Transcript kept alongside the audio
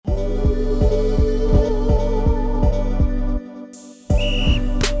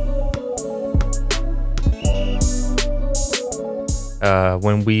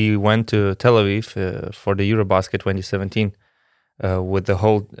when we went to Tel Aviv for the Eurobasket 2017 with the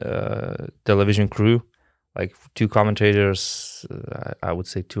whole television crew, like 2 commentators, I would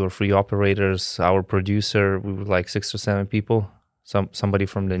say 2 or 3 operators, our producer, we were like 6 or 7 people, somebody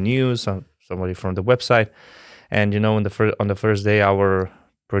from the news, somebody from the website. And on the first day, our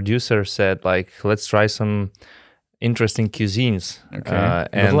producer said, like, let's try some interesting cuisines. Okay.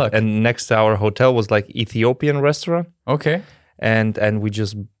 Good luck. And next to our hotel was like Ethiopian restaurant. Okay. And we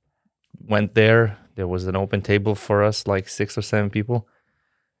just went there. There was an open table for us, like 6 or 7 people.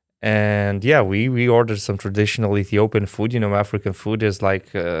 And yeah, we ordered some traditional Ethiopian food. African food is like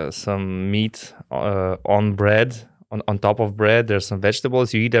some meat on bread, on top of bread. There's some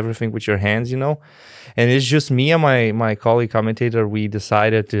vegetables. You eat everything with your hands, And it's just me and my colleague commentator. We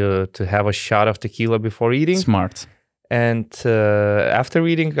decided to have a shot of tequila before eating. Smart. And after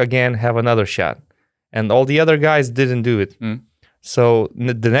eating, again, have another shot. And all the other guys didn't do it. So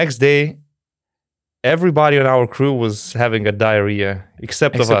the next day, everybody on our crew was having a diarrhea,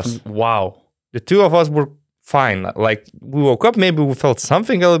 except of us. Wow. The 2 of us were fine. Like, we woke up, maybe we felt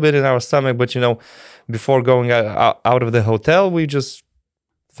something a little bit in our stomach, but, before going out of the hotel, we just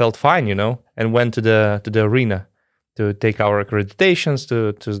felt fine, and went to the arena to take our accreditations,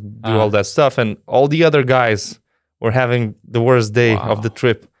 to do all that stuff. And all the other guys were having the worst day of the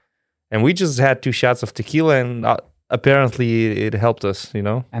trip. And we just had 2 shots of tequila, and apparently it helped us,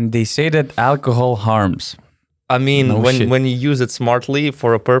 And they say that alcohol harms. I mean, when you use it smartly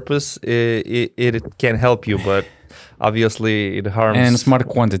for a purpose, it can help you, but obviously it harms. And smart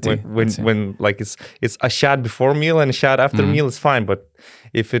quantity. When like it's a shot before meal and a shot after meal is fine, but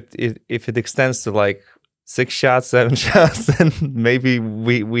if it extends to like 6 shots, 7 shots, then maybe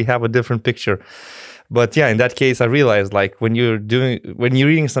we have a different picture. But yeah, in that case, I realized, like, when you're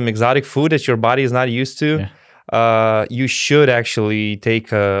eating some exotic food that your body is not used to, you should actually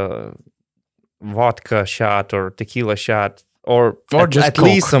take a vodka shot or tequila shot, or just at Coke.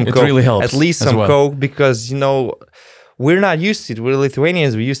 least some Coke. It really helps. At least some Coke, because we're not used to it. We're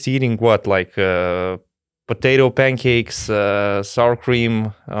Lithuanians. We're used to eating potato pancakes, sour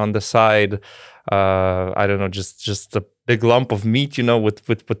cream on the side. I don't know, just a big lump of meat,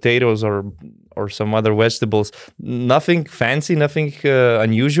 with potatoes or some other vegetables. Nothing fancy, nothing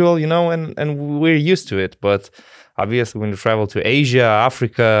unusual, and we're used to it. But obviously, when you travel to Asia,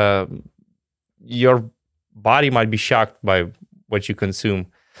 Africa, your body might be shocked by what you consume.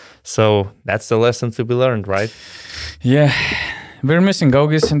 So that's the lesson to be learned, right? Yeah. We're missing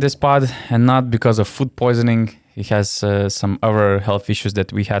August in this pod, and not because of food poisoning. He has some other health issues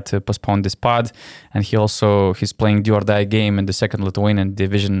that we had to postpone this pod. And he's playing the or die game in the second Lithuanian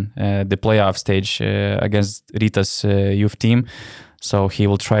division, the playoff stage against Rita's youth team. So he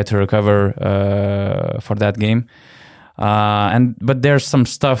will try to recover for that game. But there's some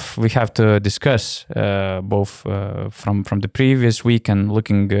stuff we have to discuss, both from the previous week and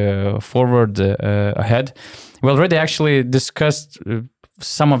looking forward ahead. We already actually discussed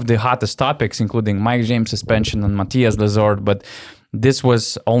some of the hottest topics, including Mike James suspension and Matthias Lazord, but this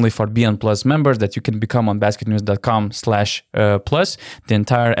was only for BN Plus members that you can become on basketnews.com/plus. The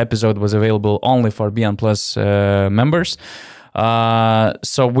entire episode was available only for BN Plus members.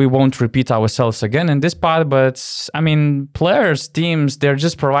 So we won't repeat ourselves again in this pod, but I mean, players, teams, they're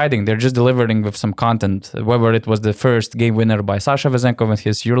just delivering with some content, whether it was the first game winner by Sasha Vezenkov in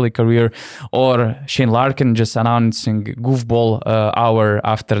his yearly career, or Shane Larkin just announcing goofball hour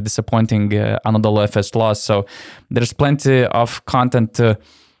after disappointing Anadolu Efes loss. So there's plenty of content to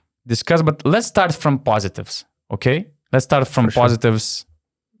discuss, but let's start from positives, okay? Let's start from positives.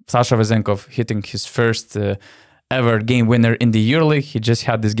 Sasha Vezenkov hitting his first ever game winner in the EuroLeague. He just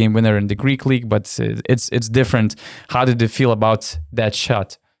had this game winner in the Greek League, but it's different. How did you feel about that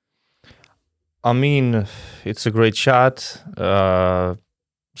shot? I mean, it's a great shot.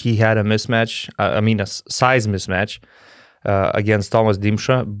 He had a mismatch, a size mismatch against Thomas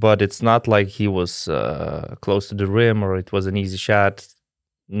Dimsha, but it's not like he was close to the rim or it was an easy shot.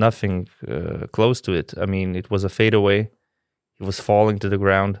 Nothing close to it. I mean, it was a fadeaway. He was falling to the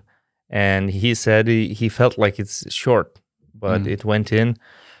ground. And he said he felt like it's short, but it went in.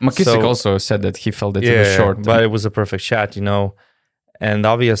 McKissick also said that he felt that it was short. But it was a perfect shot, And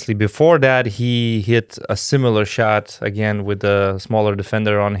obviously before that, he hit a similar shot, again, with a smaller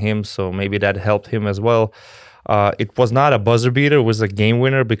defender on him. So maybe that helped him as well. It was not a buzzer beater. It was a game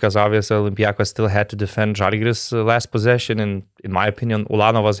winner because obviously Olympiacos still had to defend Žalgiris' last possession. And in my opinion,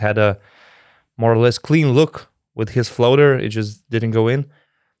 Ulanovas had a more or less clean look with his floater. It just didn't go in.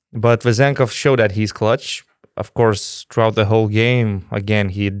 But Vezenkov showed that he's clutch. Of course, throughout the whole game, again,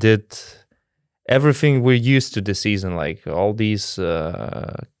 he did everything we're used to this season, like all these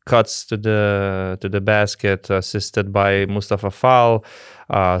cuts to the basket assisted by Mustafa Fall,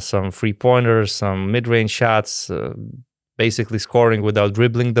 some 3-pointers, some mid-range shots, basically scoring without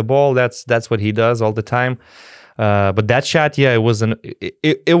dribbling the ball. That's what he does all the time. But that shot, yeah,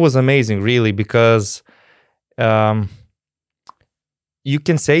 it was amazing, really, because you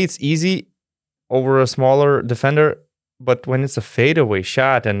can say it's easy over a smaller defender, but when it's a fadeaway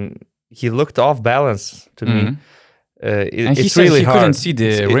shot and he looked off balance to me, and he it's said really he hard. couldn't see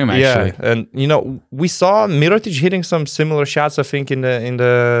the rim actually. Yeah, and we saw Mirotic hitting some similar shots, I think, in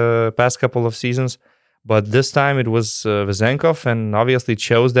the past couple of seasons. But this time it was Vezenkov, and obviously it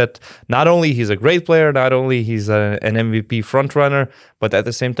shows that not only he's a great player, not only he's an MVP frontrunner, but at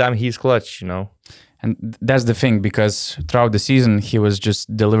the same time he's clutch, And that's the thing, because throughout the season, he was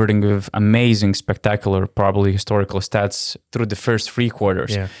just delivering with amazing, spectacular, probably historical stats through the first 3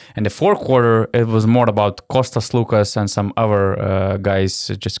 quarters. Yeah. And the fourth quarter, it was more about Kostas Lukas and some other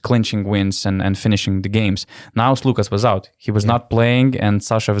guys just clinching wins and finishing the games. Now Lukas was out. He was not playing, and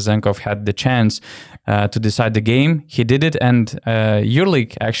Sasha Vezenkov had the chance to decide the game. He did it, and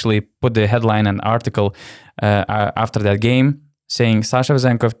EuroLeague actually put the headline and article after that game, saying Sasha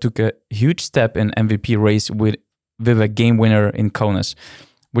Vezenkov took a huge step in MVP race with a game winner in Kaunas.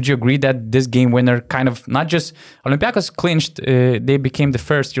 Would you agree that this game winner kind of, not just Olympiacos clinched, they became the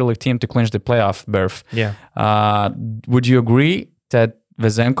first EuroLeague team to clinch the playoff berth. Yeah. Would you agree that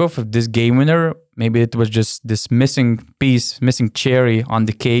Vezenkov, this game winner, maybe it was just this missing piece, missing cherry on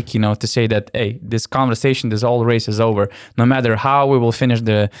the cake, to say that, hey, this conversation, this whole race is over. No matter how we will finish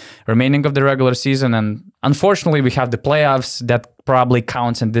the remaining of the regular season. And unfortunately, we have the playoffs that probably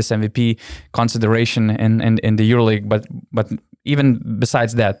counts in this MVP consideration in the EuroLeague. But even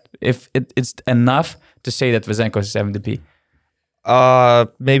besides that, if it's enough to say that Vezenkov is MVP.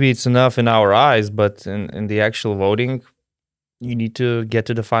 Maybe it's enough in our eyes, but in the actual voting, you need to get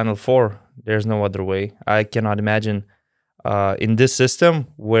to the Final Four. There's no other way. I cannot imagine in this system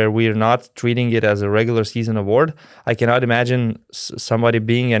where we're not treating it as a regular season award. I cannot imagine somebody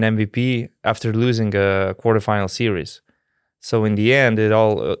being an MVP after losing a quarterfinal series. So in the end,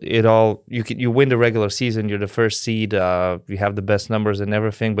 you win the regular season. You're the first seed. You have the best numbers and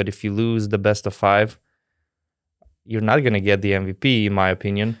everything. But if you lose the best of 5, you're not going to get the MVP, in my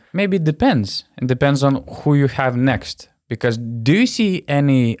opinion. Maybe it depends. It depends on who you have next. Because do you see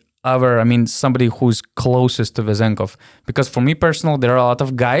any other, somebody who's closest to Vezenkov? Because for me personally, there are a lot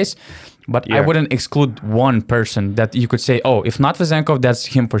of guys, but I wouldn't exclude one person that you could say, oh, if not Vezenkov, that's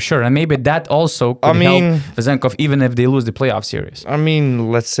him for sure. And maybe that also could help Vezenkov even if they lose the playoff series.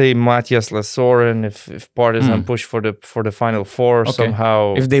 Let's say Matias Lesoren, if Partizan push for the Final Four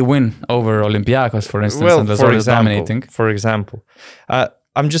somehow. If they win over Olympiacos, for instance, and Lesoren is dominating. For example.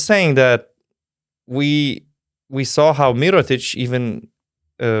 I'm just saying that we saw how Mirotic, even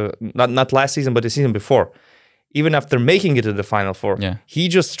not last season, but the season before, even after making it to the Final Four, he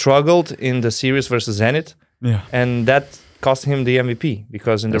just struggled in the series versus Zenit, and that cost him the MVP,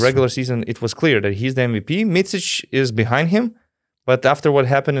 because in the regular season, it was clear that he's the MVP. Micic is behind him, but after what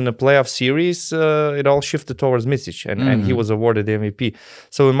happened in the playoff series, it all shifted towards Micic, and he was awarded the MVP.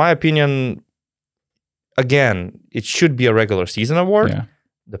 So in my opinion, again, it should be a regular season award. Yeah.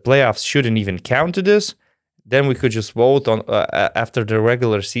 The playoffs shouldn't even count to this. Then we could just vote on after the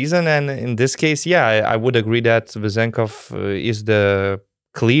regular season. And in this case, I would agree that Vezenkov is the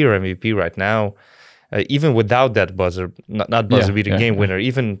clear MVP right now, even without that buzzer, not buzzer beating game winner.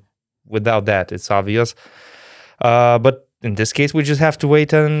 Even without that, it's obvious. But in this case, we just have to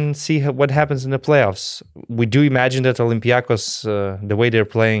wait and see what happens in the playoffs. We do imagine that Olympiacos, the way they're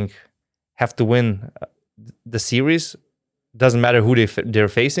playing, have to win the series. Doesn't matter who they're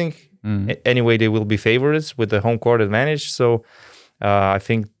facing. Anyway, they will be favorites with the home court advantage. So I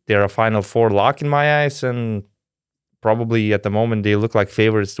think they're a Final Four lock in my eyes, and probably at the moment they look like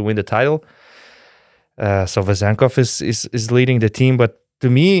favorites to win the title. So Vezenkov is leading the team, but to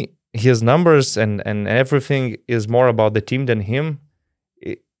me, his numbers and everything is more about the team than him.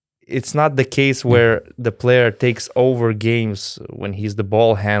 It's not the case where the player takes over games when he's the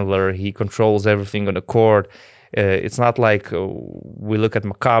ball handler. He controls everything on the court. It's not like we look at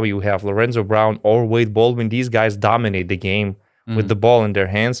Maccabi, we have Lorenzo Brown or Wade Baldwin. These guys dominate the game with the ball in their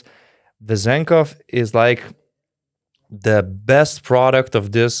hands. Vezenkov is like the best product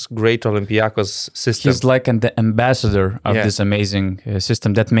of this great Olympiacos system. He's like the ambassador of this amazing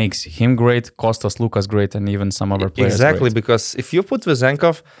system that makes him great, Kostas Lukas great, and even some other players Exactly, great. Because if you put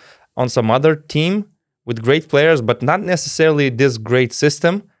Vezenkov on some other team with great players, but not necessarily this great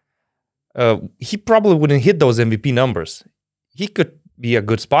system, he probably wouldn't hit those MVP numbers. He could be a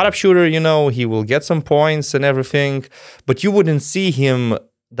good spot-up shooter, he will get some points and everything, but you wouldn't see him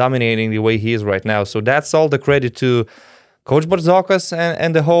dominating the way he is right now. So that's all the credit to Coach Barzokas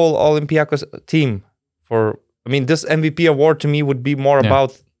and the whole Olympiacos team. This MVP award to me would be more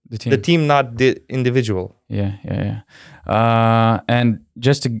about the team, not the individual. Yeah. And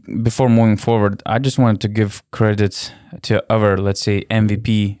just before moving forward, I just wanted to give credit to other, let's say,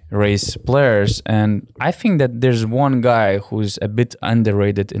 MVP race players. And I think that there's one guy who's a bit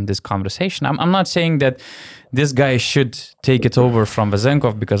underrated in this conversation. I'm not saying that this guy should take it over from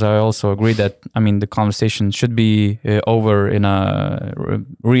Vezenkov, because I also agree that, the conversation should be over in the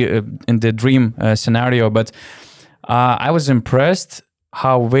dream scenario. But I was impressed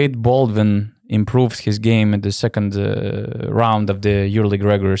how Wade Baldwin improved his game in the second round of the EuroLeague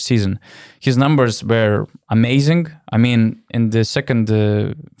regular season. His numbers were amazing. In the second,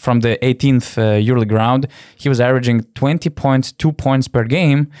 from the 18th EuroLeague round, he was averaging 20.2 points per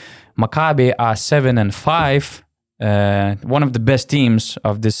game. Maccabi are 7-5, one of the best teams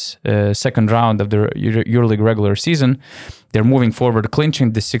of this second round of the EuroLeague regular season. They're moving forward,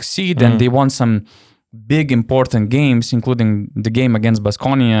 clinching the 6th seed, and they won some big important games, including the game against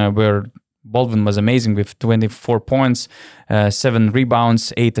Baskonia, where Baldwin was amazing with 24 points, 7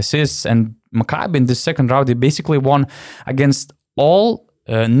 rebounds, 8 assists. And Maccabi in the second round, they basically won against all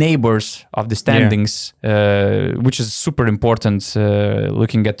neighbors of the standings, which is super important,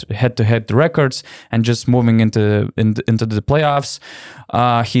 looking at head-to-head records and just moving into the playoffs.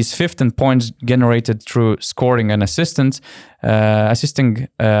 He's fifth in points generated through scoring and assisting.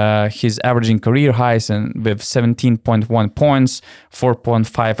 He's averaging career highs with 17.1 points,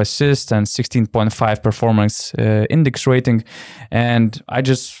 4.5 assists, and 16.5 performance index rating. And I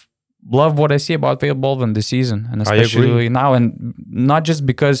just love what I see about Wade Baldwin this season, and especially now. And not just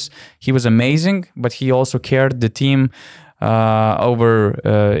because he was amazing, but he also carried the team over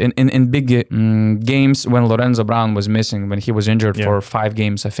in big games when Lorenzo Brown was missing, when he was injured for 5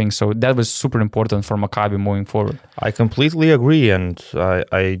 games, I think. So that was super important for Maccabi moving forward. I completely agree, and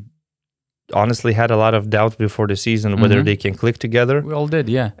I honestly had a lot of doubt before the season whether they can click together. We all did,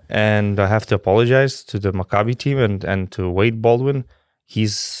 yeah. And I have to apologize to the Maccabi team and to Wade Baldwin.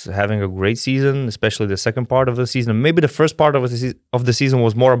 He's having a great season, especially the second part of the season. Maybe the first part of the season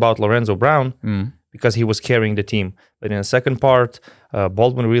was more about Lorenzo Brown because he was carrying the team. But in the second part,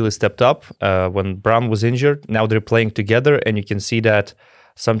 Baldwin really stepped up when Brown was injured. Now they're playing together, and you can see that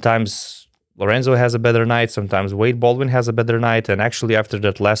sometimes Lorenzo has a better night, sometimes Wade Baldwin has a better night. And actually, after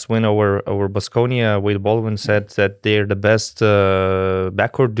that last win over Baskonia, Wade Baldwin said that they're the best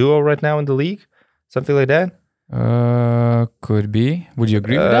backcourt duo right now in the league, something like that. Could be. Would you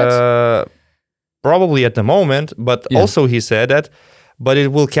agree with that? Probably at the moment, but also he said that, but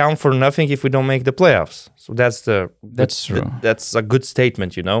it will count for nothing if we don't make the playoffs. So that's true. That's a good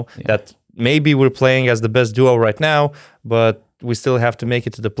statement, that maybe we're playing as the best duo right now, but we still have to make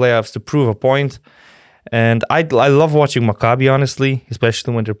it to the playoffs to prove a point. And I love watching Maccabi, honestly,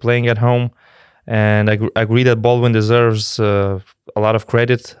 especially when they're playing at home. And I agree that Baldwin deserves a lot of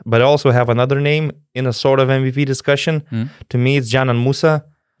credit, but I also have another name in a sort of MVP discussion. To me, it's Canan Musa.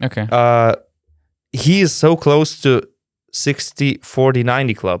 Okay. He is so close to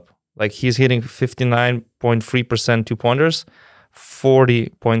 60-40-90 club. Like, he's hitting 59.3% two-pointers,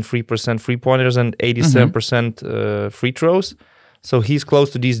 40.3% three-pointers, and 87% free throws. So he's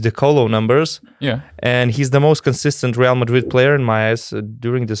close to these Decolo numbers. Yeah. And he's the most consistent Real Madrid player in my eyes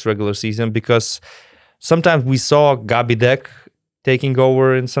during this regular season, because sometimes we saw Gabi Dek taking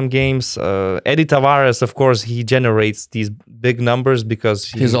over in some games. Eddie Tavares, of course, he generates these big numbers because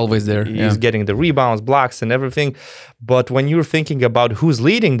he's always there. He's getting the rebounds, blocks, and everything. But when you're thinking about who's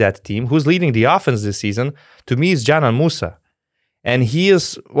leading that team, who's leading the offense this season, to me, it's Canan Musa. And he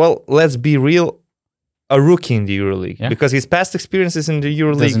is, well, let's be real, a rookie in the EuroLeague, because his past experiences in the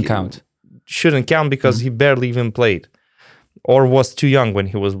EuroLeague shouldn't count because he barely even played or was too young when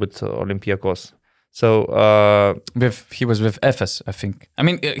he was with Olympiacos. So he was with Efes, I think. I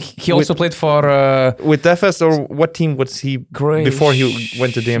mean, he also played for with Efes, or what team was he before he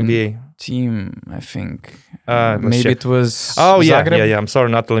went to the NBA? Team, I think. Maybe it was Zagreb? Yeah. I'm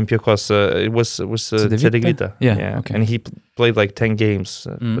sorry, not Olympiacos. It was Cedevita. Yeah. Okay. And he played like 10 games.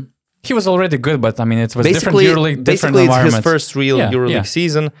 But he was already good, but I mean, it was different EuroLeague, different environment. It's his first real EuroLeague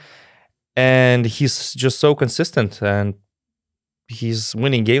season, and he's just so consistent, and he's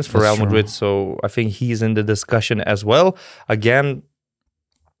winning games for Real Madrid. So I think he's in the discussion as well. Again,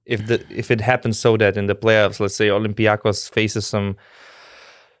 if it happens so that in the playoffs, let's say Olympiacos faces some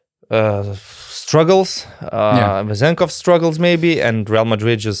struggles. Yeah. Vezenkov struggles maybe, and Real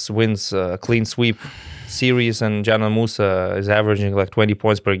Madrid just wins a clean sweep series, and Janan Musa is averaging like 20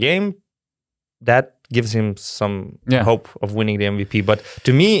 points per game. That gives him some hope of winning the MVP. But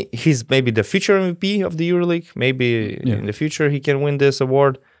to me, he's maybe the future MVP of the EuroLeague. Maybe in the future he can win this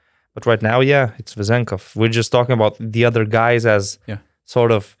award. But right now, it's Vezenkov. We're just talking about the other guys as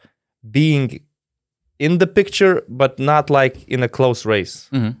sort of being in the picture, but not like in a close race.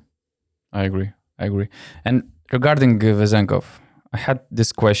 Mm-hmm. I agree. And regarding Vezenkov, I had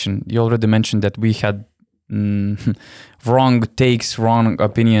this question. You already mentioned that we had wrong takes, wrong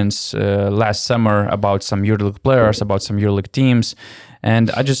opinions last summer about some EuroLeague players, about some EuroLeague teams.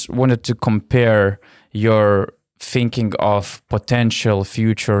 And I just wanted to compare your thinking of potential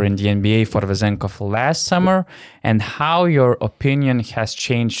future in the NBA for Vezenkov last summer and how your opinion has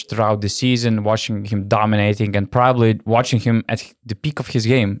changed throughout the season, watching him dominating and probably watching him at the peak of his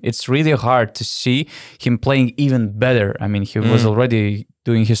game. It's really hard to see him playing even better. I mean, he was already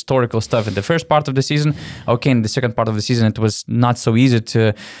doing historical stuff in the first part of the season. Okay, in the second part of the season, it was not so easy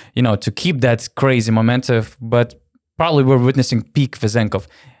to, to keep that crazy momentum, but probably we're witnessing peak Vezenkov.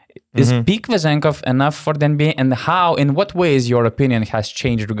 Is peak Vezenkov enough for the NBA, and in what ways your opinion has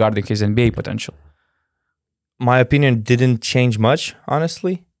changed regarding his NBA potential? My opinion didn't change much,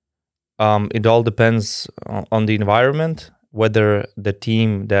 honestly. It all depends on the environment, whether the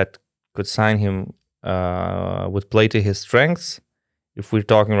team that could sign him would play to his strengths. If we're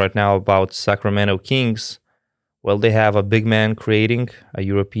talking right now about Sacramento Kings, well, they have a big man creating, a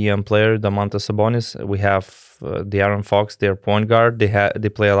European player, Domantas Sabonis. We have De'Aaron Fox, their point guard. They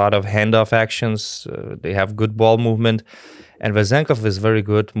play a lot of handoff actions. They have good ball movement. And Vezenkov is very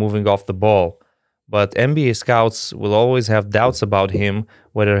good moving off the ball. But NBA scouts will always have doubts about him,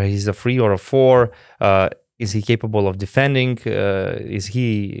 whether he's a 3 or a 4. Is he capable of defending? Does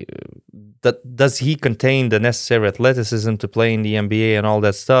he contain the necessary athleticism to play in the NBA and all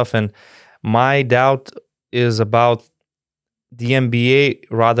that stuff? And my doubt is about the NBA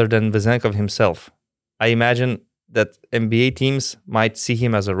rather than Vezenkov himself. I imagine that NBA teams might see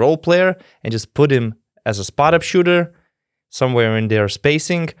him as a role player and just put him as a spot-up shooter somewhere in their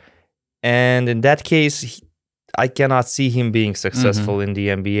spacing. And in that case, I cannot see him being successful in the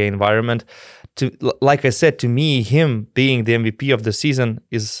NBA environment. Like I said, to me, him being the MVP of the season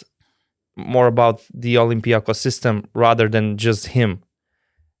is more about the Olympiacos system rather than just him.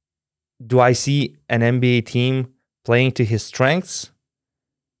 Do I see an NBA team playing to his strengths?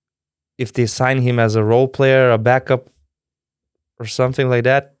 If they sign him as a role player, a backup, or something like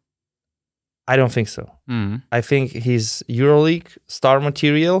that, I don't think so. I think he's EuroLeague star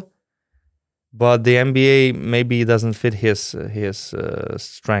material, but the NBA maybe doesn't fit his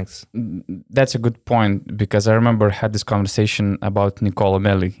strengths. That's a good point, because I remember I had this conversation about Nicola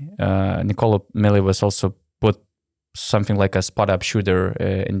Melli. Nicola Melli was also put something like a spot-up shooter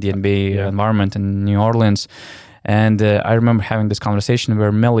in the NBA environment in New Orleans. And I remember having this conversation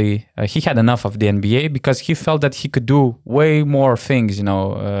where Melli, he had enough of the NBA because he felt that he could do way more things,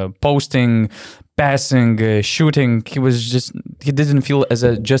 posting, passing, shooting. He didn't feel as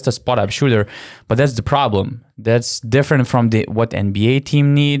just a spot-up shooter. But that's the problem. That's different from what NBA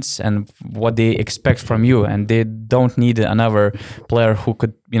team needs and what they expect from you. And they don't need another player who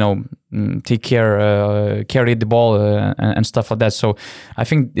could, carry the ball and stuff like that. So I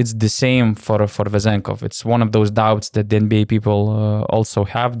think it's the same for Vezenkov. It's one of those doubts that the NBA people also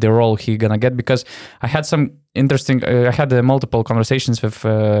have, the role he gonna get. Because I had some interesting, I had multiple conversations with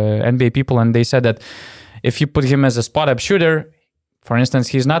NBA people, and they said that if you put him as a spot-up shooter, for instance,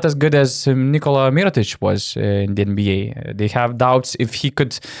 he's not as good as Nikola Mirotic was in the NBA. They have doubts if he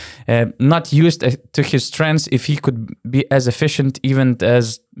could not use to his strengths, if he could be as efficient even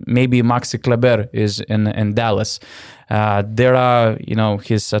as maybe Maxi Kleber is in Dallas. There are,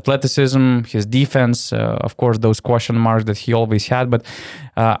 his athleticism, his defense, of course, those question marks that he always had. But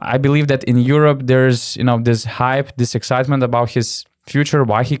I believe that in Europe, there's, this hype, this excitement about his future,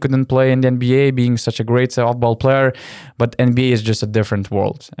 why he couldn't play in the NBA, being such a great off-ball player. But NBA is just a different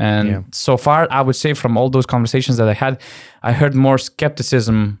world. And so far, I would say from all those conversations that I had, I heard more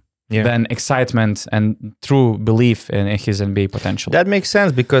skepticism than excitement and true belief in his NBA potential. That makes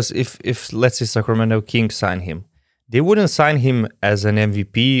sense, because if let's say Sacramento Kings sign him, they wouldn't sign him as an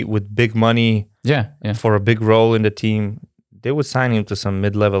MVP with big money for a big role in the team. They would sign him to some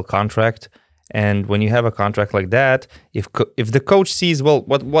mid-level contract. And when you have a contract like that, if the coach sees, well,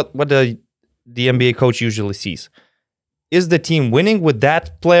 what the NBA coach usually sees, is the team winning with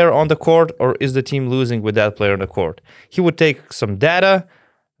that player on the court, or is the team losing with that player on the court? He would take some data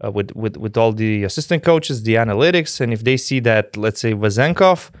with all the assistant coaches, the analytics, and if they see that, let's say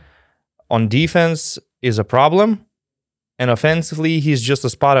Vezenkov on defense is a problem. And offensively, he's just a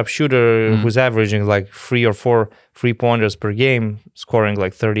spot-up shooter who's averaging like 3 or 4 3-pointers per game, scoring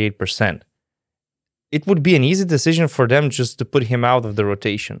like 38%. It would be an easy decision for them just to put him out of the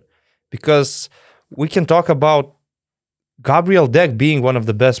rotation. Because we can talk about Gabriel Deck being one of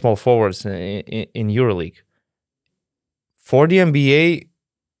the best small forwards in EuroLeague. For the NBA,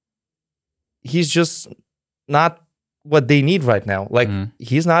 he's just not what they need right now. Like,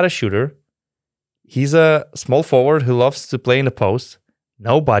 he's not a shooter. He's a small forward who loves to play in the post.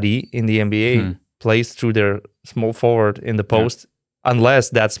 Nobody in the NBA plays through their small forward in the post unless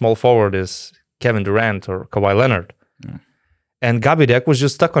that small forward is Kevin Durant or Kawhi Leonard. And Gabi Deck was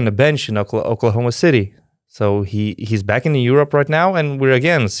just stuck on the bench in Oklahoma City. So he's back in Europe right now, and we're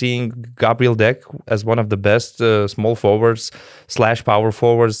again seeing Gabriel Deck as one of the best small forwards / power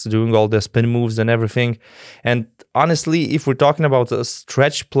forwards, doing all the spin moves and everything. And honestly, if we're talking about a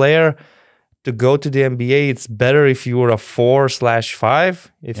stretch player to go to the NBA, it's better if you're a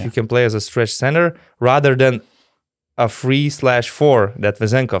 4/5, if you can play as a stretch center, rather than a 3/4 that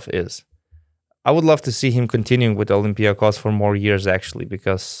Vezenkov is. I would love to see him continuing with Olympiacos for more years, actually,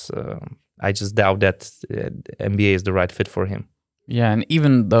 because I just doubt that NBA is the right fit for him. Yeah, and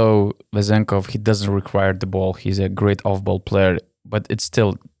even though Vezenkov, he doesn't require the ball, he's a great off-ball player, but it's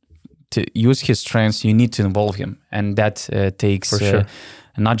still, to use his strengths, you need to involve him. And that takes... For sure.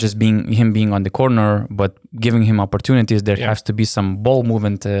 Not just being on the corner, but giving him opportunities. There has to be some ball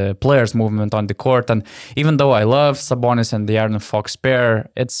movement, players movement on the court. And even though I love Sabonis and the Aaron Fox pair,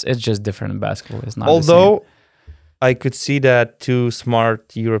 it's just different in basketball. It's not Although the same. I could see that two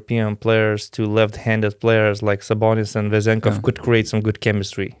smart European players, two left-handed players like Sabonis and Vezenkov could create some good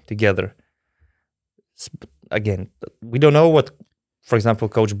chemistry together. Again, we don't know what, for example,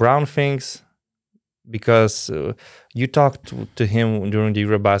 Coach Brown thinks, because you talked to him during the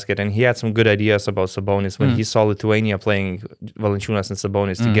Eurobasket and he had some good ideas about Sabonis when he saw Lithuania playing Valanciunas and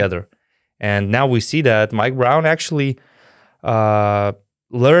Sabonis together. And now we see that Mike Brown actually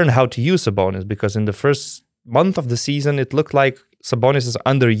learned how to use Sabonis, because in the first month of the season, it looked like Sabonis is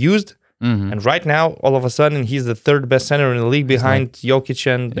underused. And right now, all of a sudden, he's the third best center in the league behind Jokic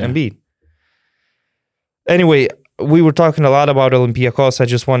and Embiid. Anyway, we were talking a lot about Olympiacos. I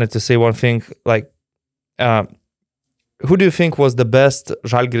just wanted to say one thing, like, who do you think was the best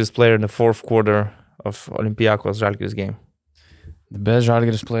Žalgiris player in the fourth quarter of Olympiacos Žalgiris game? The best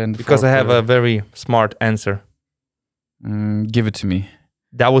Žalgiris player in the Because fourth I have quarter. a very smart answer. Give it to me.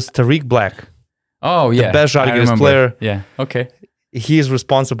 That was Tariq Black. Oh, yeah. The best I Žalgiris remember. player. Yeah, okay. He is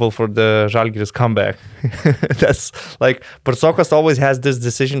responsible for the Žalgiris comeback. That's like, Bartzokas always has this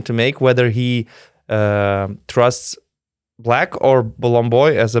decision to make whether he trusts Black or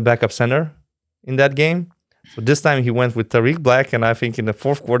Bolomboy as a backup center in that game. So this time he went with Tariq Black, and I think in the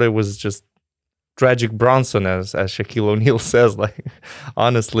fourth quarter it was just tragic Bronson, as Shaquille O'Neal says. Like,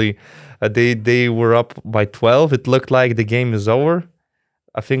 honestly, they were up by 12. It looked like the game is over.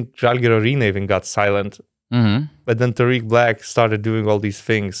 I think Žalgiris Arena even got silent. But then Tariq Black started doing all these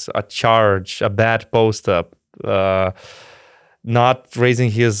things: a charge, a bad post up, not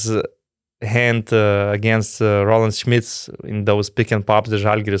raising his hand against Roland Schmitz in those pick and pops that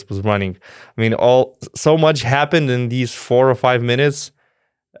Žalgiris was running. I mean, so much happened in these 4 or 5 minutes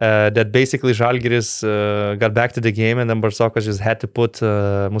that basically Žalgiris got back to the game, and then Bartzokas just had to put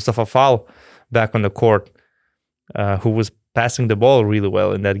Mustafa Fall back on the court, who was passing the ball really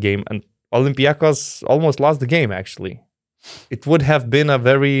well in that game. And Olympiacos almost lost the game, actually. It would have been a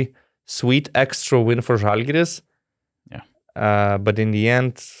very sweet extra win for Žalgiris. But in the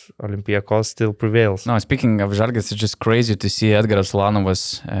end, Olympiacos still prevails. No, speaking of Žalgiris, it's just crazy to see Edgaras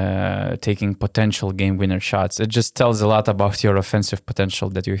Ulanovas taking potential game winner shots. It just tells a lot about your offensive potential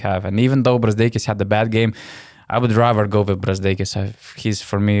that you have. And even though Brazdeikis had the bad game, I would rather go with Brazdeikis. He's,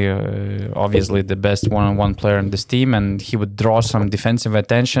 for me, obviously the best one-on-one player in this team, and he would draw some defensive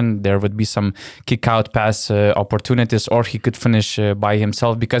attention. There would be some kick-out pass opportunities, or he could finish by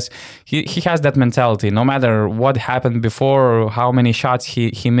himself, because he has that mentality. No matter what happened before or how many shots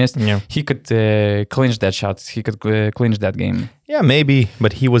he missed, he could clinch that shot. He could clinch that game. Yeah, maybe,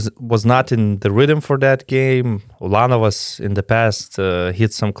 but he was not in the rhythm for that game. Ulanovas in the past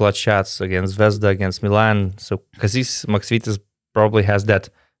hit some clutch shots against Zvezda, against Milan. So Kazis Maksvitis probably has that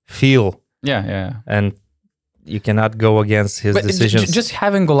feel. Yeah. And you cannot go against his decisions. Just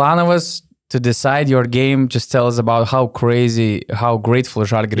having Ulanovas to decide your game just tells about how grateful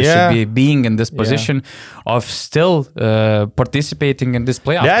Žalgiris should be being in this position of still participating in this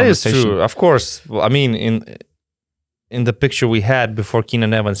playoff That is conversation. true, of course. I mean, in the picture we had before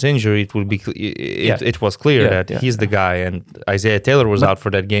Keenan Evans' injury, it would be it was clear that he's the guy, and Isaiah Taylor was out for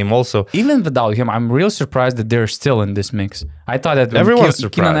that game also. Even without him, I'm real surprised that they're still in this mix. I thought that Everyone's when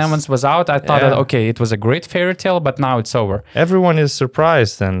Keenan surprised. Evans was out, I thought that, okay, it was a great fairy tale, but now it's over. Everyone is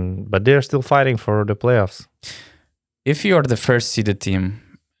surprised, but they're still fighting for the playoffs. If you're the first seeded team,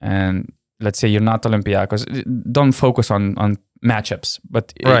 and let's say you're not Olympiacos, don't focus on matchups,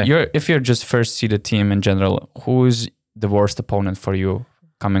 but if you're just first seeded team in general, who's the worst opponent for you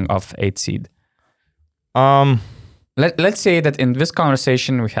coming off 8th seed? Let's say that in this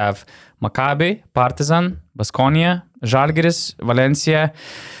conversation we have Maccabi, Partizan, Baskonia, Žalgiris, Valencia.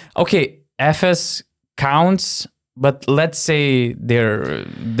 Okay, FS counts, but let's say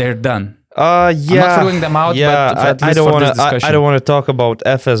they're done. I'm not ruling them out, but I don't want to talk about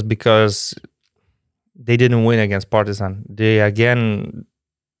FS because they didn't win against Partizan. They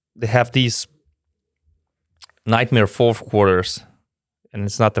have these nightmare fourth quarters, and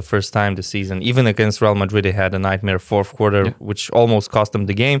it's not the first time this season. Even against Real Madrid, they had a nightmare fourth quarter, which almost cost them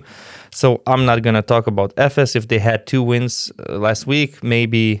the game. So I'm not gonna talk about FS. If they had 2 wins last week,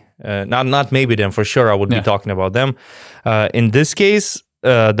 maybe not maybe then for sure I would be talking about them. In this case,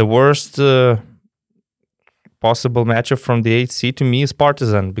 the worst possible matchup from the 8th seed to me is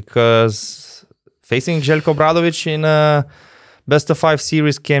Partizan, because facing Željko Obradović in a best-of-5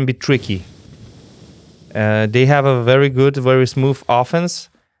 series can be tricky. They have a very good, very smooth offense.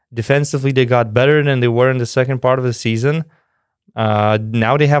 Defensively, they got better than they were in the second part of the season.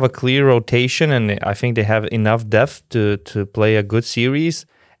 Now they have a clear rotation, and I think they have enough depth to play a good series.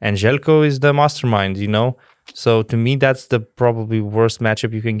 And Željko is the mastermind, So to me, that's the probably worst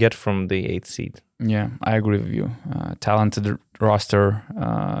matchup you can get from the 8th seed. Yeah, I agree with you. Talented roster.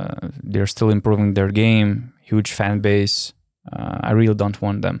 They're still improving their game. Huge fan base. I really don't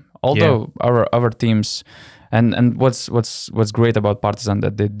want them. Although our other teams, and what's great about Partizan,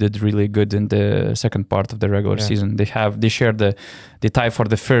 that they did really good in the second part of the regular season. They tie for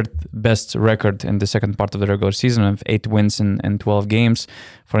the 3rd best record in the second part of the regular season of 8 wins in 12 games.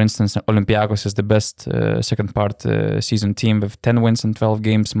 For instance, Olympiacos is the best second part season team with 10 wins in 12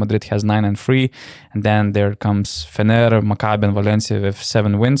 games. Madrid has 9-3, and then there comes Fener, Maccabi, and Valencia with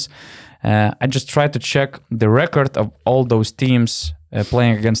 7 wins. I just tried to check the record of all those teams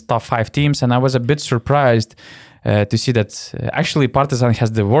playing against top 5 teams, and I was a bit surprised to see that actually Partizan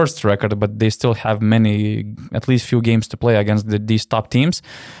has the worst record, but they still have at least few games to play against these top teams.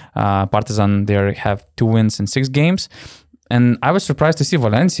 Partizan, they have 2 wins in 6 games. And I was surprised to see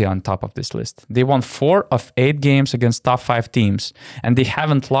Valencia on top of this list. They won 4 of 8 games against top 5 teams, and they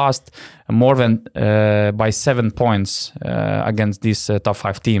haven't lost more than by 7 points against these top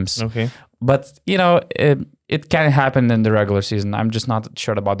 5 teams. Okay. But, it can happen in the regular season. I'm just not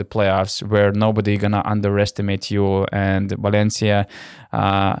sure about the playoffs, where nobody gonna underestimate you. And Valencia,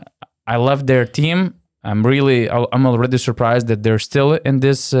 I love their team. I'm already surprised that they're still in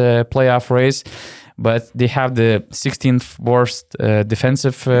this playoff race. But they have the 16th worst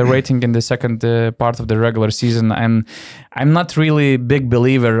defensive rating in the second part of the regular season. And I'm not really a big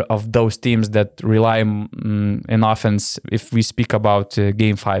believer of those teams that rely in offense if we speak about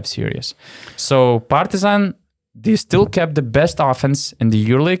Game 5 series. So Partizan, they still kept the best offense in the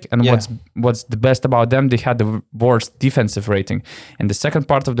EuroLeague. And what's the best about them, they had the worst defensive rating. In the second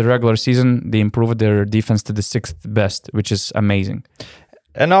part of the regular season, they improved their defense to the 6th best, which is amazing.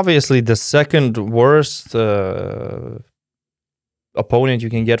 And obviously, the second worst opponent you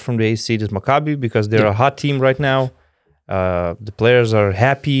can get from the 8th seed is Maccabi, because they're a hot team right now. The players are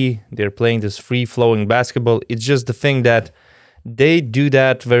happy. They're playing this free-flowing basketball. It's just the thing that they do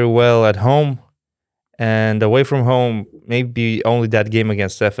that very well at home. And away from home, maybe only that game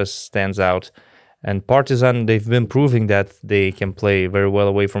against Efes stands out. And Partizan, they've been proving that they can play very well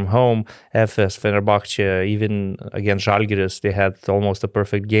away from home. Efes, Fenerbahce, even against Žalgiris, they had almost a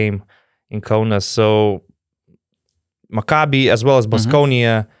perfect game in Kaunas. So Maccabi, as well as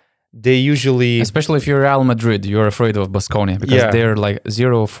Baskonia, they usually... Especially if you're Real Madrid, you're afraid of Baskonia, because they're like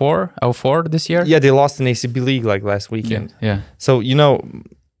 0-4 this year. Yeah, they lost in ACB League like last weekend. Yeah. So,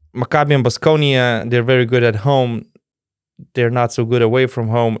 Maccabi and Baskonia, they're very good at home. They're not so good away from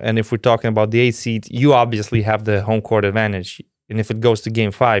home. And if we're talking about the 8th seed, you obviously have the home court advantage. And if it goes to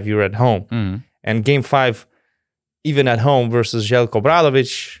Game 5, you're at home. And Game 5, even at home versus Željko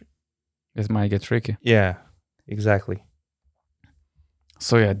Obradović, it might get tricky. Yeah, exactly.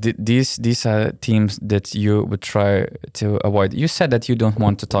 So yeah, these are teams that you would try to avoid. You said that you don't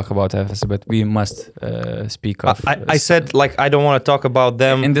want to talk about FS, but we must speak of. I said like I don't want to talk about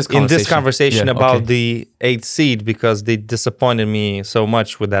them in this conversation Yeah, about okay. the 8th seed because they disappointed me so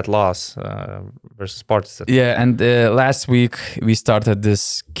much with that loss versus Partizan. Yeah, and last week we started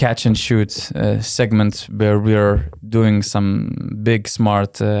this catch and shoot segment where we're doing some big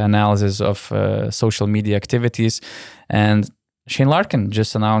smart analysis of social media activities, and Shane Larkin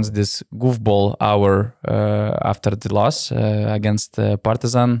just announced this goofball hour after the loss against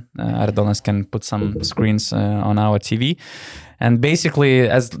Partizan. Ardonas can put some screens on our TV. And basically,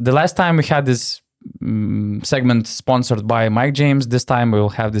 as the last time we had this segment sponsored by Mike James, this time we'll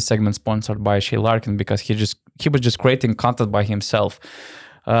have this segment sponsored by Shane Larkin because he was just creating content by himself.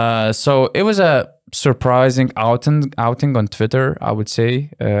 So it was a surprising outing on Twitter, I would say,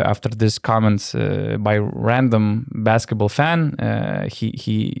 after this comment by random basketball fan.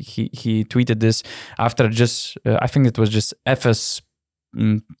 He tweeted this after just I think it was just FS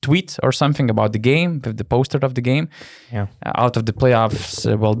tweet or something about the game, with the poster of the game. Yeah. Out of the playoffs,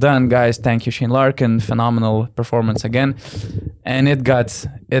 well done, guys. Thank you, Shane Larkin. Phenomenal performance again, and it got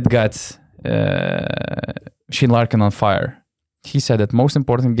Shane Larkin on fire. He said that most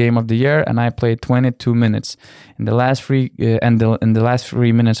important game of the year, and I played 22 minutes in the last in the last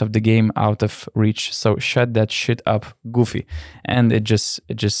 3 minutes of the game out of reach. So shut that shit up, Goofy. And it just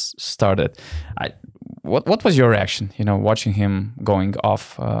started. What was your reaction? Watching him going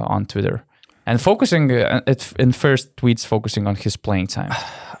off on Twitter and focusing in first tweets, focusing on his playing time.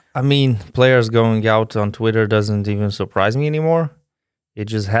 I mean, players going out on Twitter doesn't even surprise me anymore. It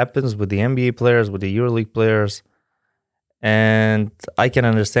just happens with the NBA players, with the EuroLeague players. And I can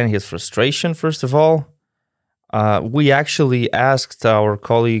understand his frustration, first of all. We actually asked our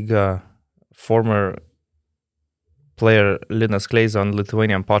colleague, former player Linas Kleisa on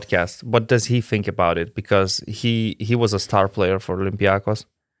Lithuanian podcast, what does he think about it? Because he was a star player for Olympiacos.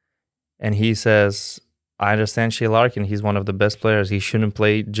 And he says, I understand Shea Larkin. He's one of the best players. He shouldn't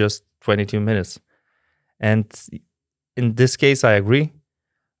play just 22 minutes. And in this case, I agree.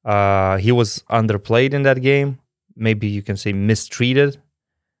 He was underplayed in that game. Maybe you can say mistreated.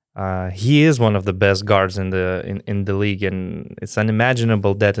 He is one of the best guards in the league, and it's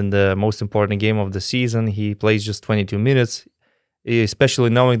unimaginable that in the most important game of the season he plays just 22 minutes, especially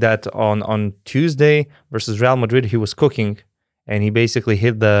knowing that on Tuesday versus Real Madrid he was cooking, and he basically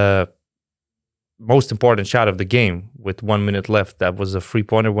hit the most important shot of the game with 1 minute left. That was a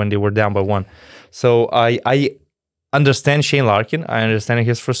 3-pointer when they were down by 1. So I understand Shane Larkin. I understand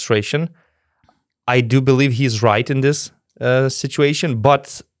his frustration. I do believe he's right in this situation,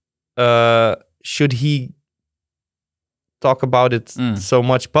 but should he talk about it so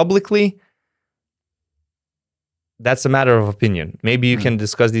much publicly? That's a matter of opinion. Maybe you can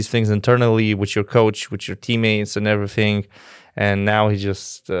discuss these things internally with your coach, with your teammates and everything. And now he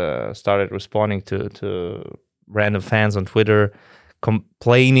just started responding to random fans on Twitter,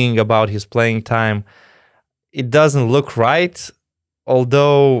 complaining about his playing time. It doesn't look right,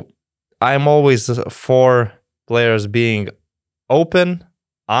 although I'm always for players being open,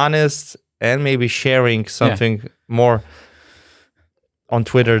 honest, and maybe sharing something more on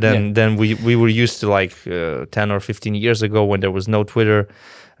Twitter than we were used to, like 10 or 15 years ago when there was no Twitter,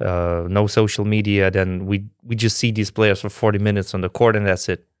 no social media. Then we just see these players for 40 minutes on the court and that's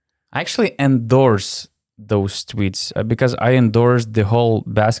it. I actually endorse those tweets because I endorse the whole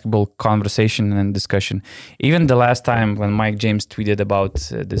basketball conversation and discussion. Even the last time when Mike James tweeted about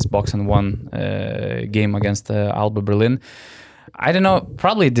this box and one game against Alba Berlin, I don't know,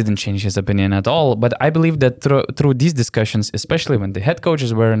 probably didn't change his opinion at all, but I believe that through these discussions, especially when the head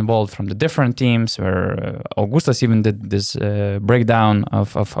coaches were involved from the different teams, where Augustas even did this breakdown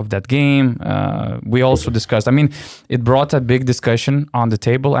of that game, we also discussed, I mean, it brought a big discussion on the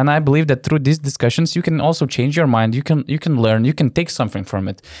table, and I believe that through these discussions, you can also change your mind, you can learn, you can take something from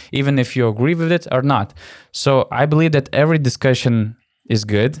it, even if you agree with it or not. So I believe that every discussion is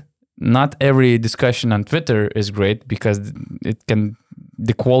good. Not every discussion on Twitter is great because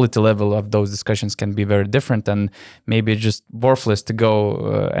the quality level of those discussions can be very different, and maybe it's just worthless to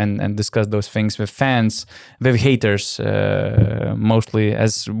go and discuss those things with fans, with haters, mostly,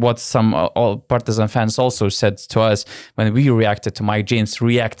 as what some Partizan fans also said to us when we reacted to Mike James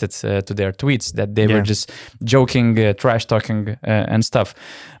reacted to their tweets, that they were just joking, trash talking and stuff.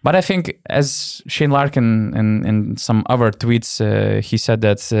 But I think, as Shane Larkin in some other tweets, he said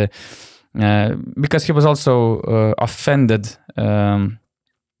that because he was also offended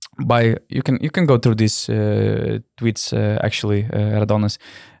you can go through these tweets actually, Radonis.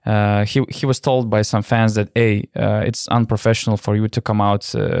 He was told by some fans that it's unprofessional for you to come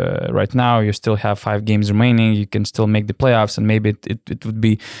out right now. You still have 5 games remaining. You can still make the playoffs, and maybe it would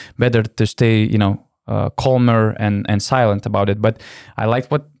be better to stay calmer and silent about it. But I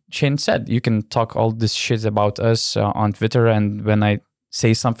liked what Shane said. You can talk all this shit about us on Twitter, and when I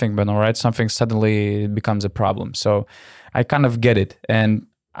say something, when I write something, suddenly it becomes a problem. So I kind of get it, and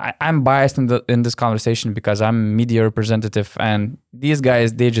I'm biased in this conversation because I'm media representative, and these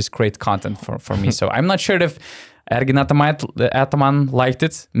guys, they just create content for me. So I'm not sure if Ergin Ataman liked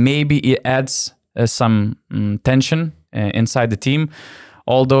it. Maybe it adds some tension inside the team.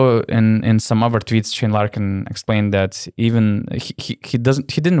 Although in some other tweets, Shane Larkin explained that even he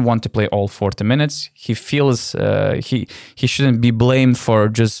didn't want to play all 40 minutes. He feels he shouldn't be blamed for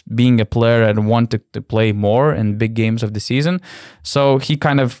just being a player and wanted to play more in big games of the season. So he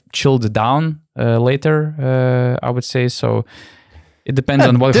kind of chilled down later, I would say. So it depends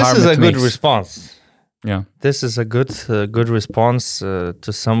on what. This is a good makes. response. Yeah, this is a good response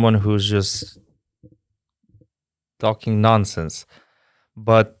to someone who's just talking nonsense.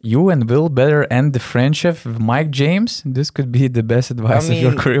 But you and Will better end the friendship with Mike James. This could be the best advice of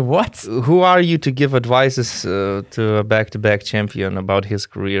your career. What? Who are you to give advices to a back-to-back champion about his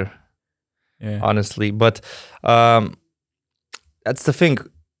career? Yeah. Honestly, but that's the thing.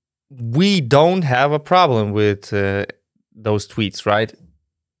 We don't have a problem with those tweets, right?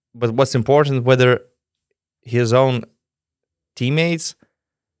 But what's important, whether his own teammates,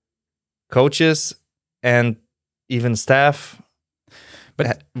 coaches, and even staff,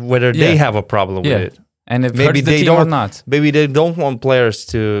 but whether they have a problem with it, and if maybe they don't or not. Maybe they don't want players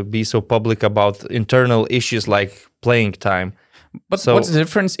to be so public about internal issues like playing time. But what's the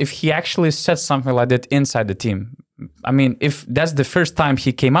difference if he actually said something like that inside the team? I mean, if that's the first time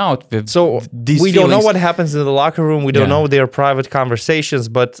he came out with these we don't know what happens in the locker room. We don't know their private conversations.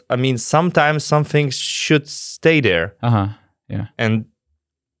 But I mean, sometimes some things should stay there. Yeah. And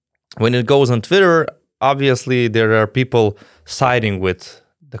when it goes on Twitter, obviously there are people siding with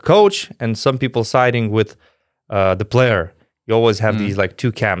the coach and some people siding with the player. You always have these like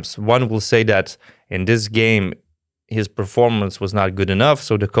two camps. One will say that in this game his performance was not good enough,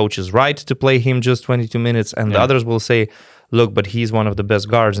 so the coach is right to play him just 22 minutes. And the others will say, look, but he's one of the best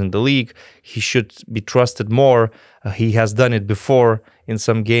guards in the league. He should be trusted more. He has done it before in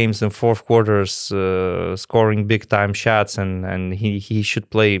some games in fourth quarters, scoring big time shots, and he should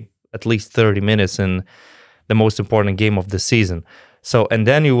play at least 30 minutes in the most important game of the season. So, and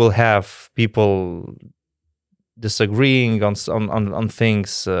then you will have people disagreeing on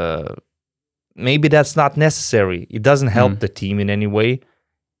things. Maybe that's not necessary. It doesn't help the team in any way.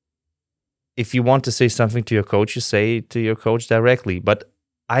 If you want to say something to your coach, you say it to your coach directly. But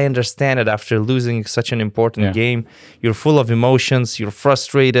I understand that after losing such an important game, you're full of emotions, you're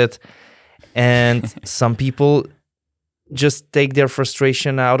frustrated, and some people just take their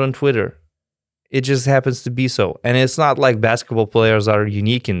frustration out on Twitter. It just happens to be so. And it's not like basketball players are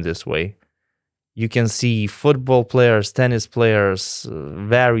unique in this way. You can see football players, tennis players,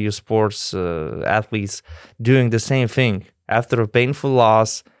 various sports athletes doing the same thing. After a painful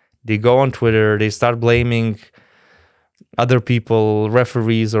loss, they go on Twitter, they start blaming other people,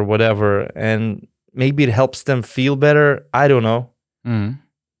 referees or whatever, and maybe it helps them feel better. I don't know.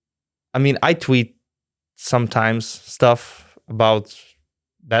 I mean, I tweet sometimes stuff about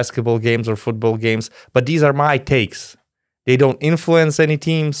basketball games or football games, but these are my takes. They don't influence any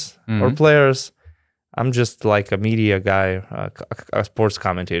teams or players. I'm just like a media guy, a sports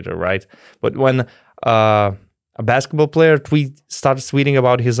commentator, right? But when a basketball player starts tweeting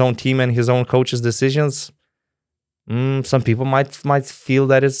about his own team and his own coach's decisions, some people might feel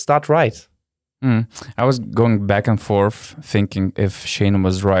that it's not right. I was going back and forth thinking if Shane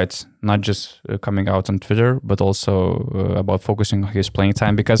was right, not just coming out on Twitter, but also about focusing on his playing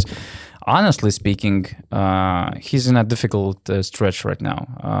time, because honestly speaking, he's in a difficult stretch right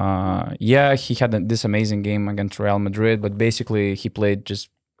now. He had this amazing game against Real Madrid, but basically he played just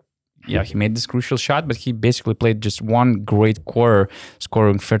he made this crucial shot, but he basically played just one great quarter,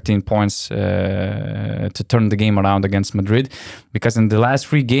 scoring 13 points to turn the game around against Madrid. Because in the last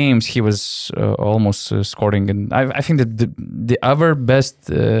 3 games, he was almost scoring. And I think that the other best,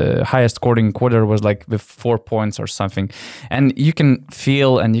 highest scoring quarter was like with 4 points or something. And you can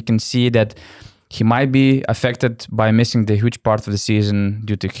feel and you can see that he might be affected by missing the huge part of the season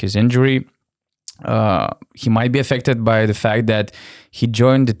due to his injury. He might be affected by the fact that he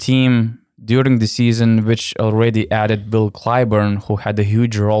joined the team during the season, which already added Bill Clyburn, who had a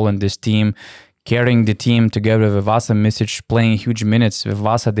huge role in this team, carrying the team together with Vasa Misic, playing huge minutes. With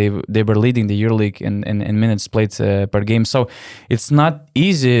Vasa, they were leading the EuroLeague in minutes played per game. So it's not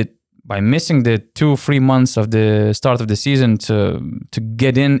easy by missing the 2-3 months of the start of the season to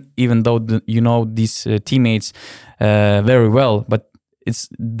get in, even though these teammates very well. But it's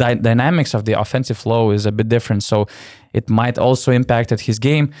dynamics of the offensive flow is a bit different, so it might also impacted his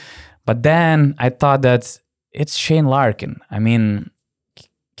game. But then I thought that it's Shane Larkin. I mean,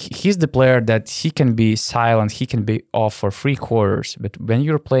 he's the player that he can be silent, he can be off for 3 quarters. But when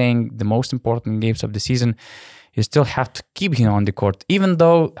you're playing the most important games of the season, you still have to keep him on the court. Even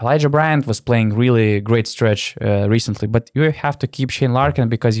though Elijah Bryant was playing really great stretch recently, but you have to keep Shane Larkin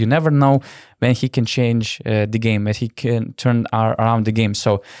because you never know when he can change the game, when he can turn around the game.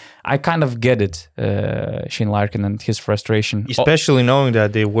 So I kind of get it, Shane Larkin and his frustration. Especially knowing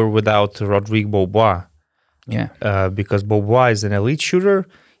that they were without Rodrigue Beaubois. Yeah. Because Beaubois is an elite shooter.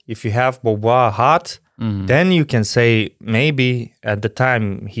 If you have Beaubois hot, then you can say maybe at the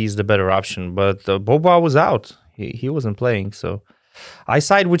time he's the better option. But Beaubois was out. He wasn't playing. So I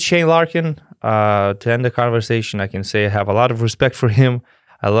side with Shane Larkin. To end the conversation, I can say I have a lot of respect for him.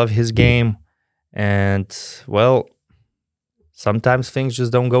 I love his game. And, well, sometimes things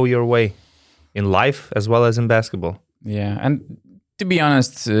just don't go your way in life as well as in basketball. Yeah, and to be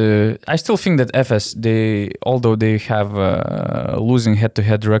honest, I still think that FS, although they have a losing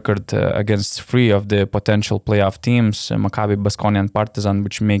head-to-head record against 3 of the potential playoff teams, Maccabi, Baskonia, and Partizan,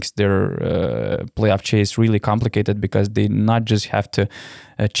 which makes their playoff chase really complicated because they not just have to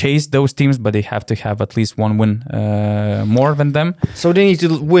chase those teams, but they have to have at least one win more than them. So they need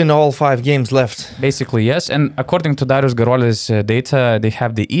to win all 5 games left. Basically, yes. And according to Darius Garolis' data, they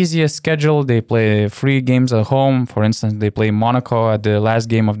have the easiest schedule. They play 3 games at home. For instance, they play Monaco at the last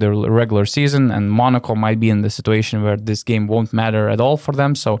game of the regular season, and Monaco might be in the situation where this game won't matter at all for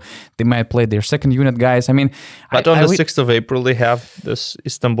them. So they might play their second unit guys. I mean, but on the 6th of April, they have this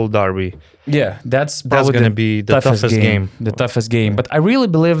Istanbul derby. Yeah, that's going to be the toughest game. The toughest game. But I really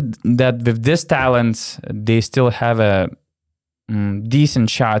believe that with this talent, they still have a decent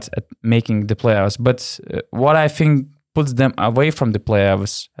shot at making the playoffs. But what I think puts them away from the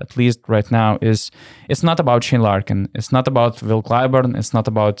playoffs, at least right now, is it's not about Shane Larkin. It's not about Will Clyburn. It's not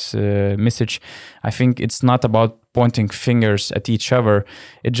about Misic. I think it's not about pointing fingers at each other.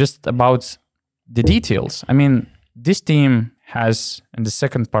 It's just about the details. I mean, this team has, in the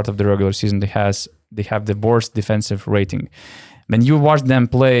second part of the regular season, they have the worst defensive rating. When you watch them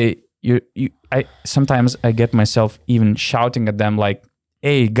play, sometimes I get myself even shouting at them like,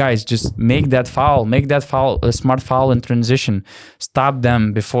 hey guys, just make that foul a smart foul in transition, stop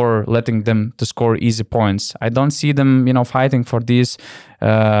them before letting them to score easy points. I don't see them fighting for these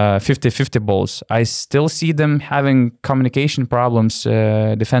 50-50 balls. I still see them having communication problems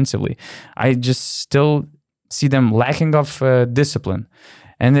defensively. I just still see them lacking of discipline.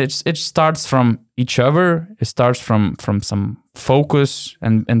 And it starts from each other. It starts from some focus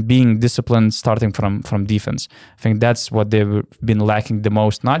and being disciplined, starting from defense. I think that's what they've been lacking the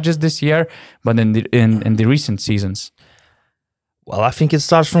most, not just this year, but in the recent seasons. Well, I think it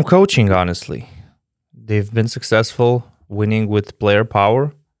starts from coaching, honestly. They've been successful winning with player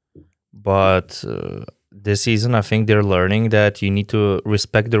power, but this season I think they're learning that you need to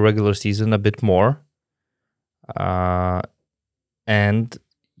respect the regular season a bit more. And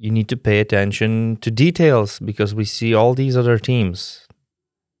you need to pay attention to details because we see all these other teams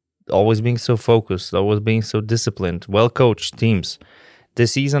always being so focused, always being so disciplined, well-coached teams.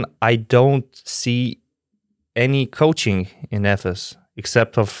 This season, I don't see any coaching in Efes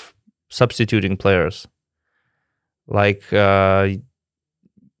except of substituting players. Like, you're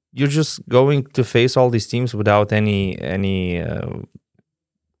just going to face all these teams without any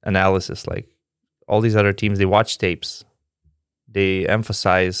analysis. Like, all these other teams, they watch tapes. They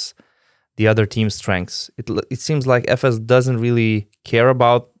emphasize the other team's strengths. It seems like FS doesn't really care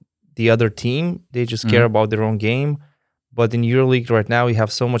about the other team. They just care about their own game. But in EuroLeague right now, you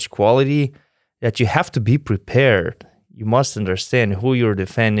have so much quality that you have to be prepared. You must understand who you're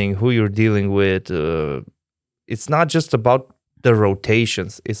defending, who you're dealing with. It's not just about the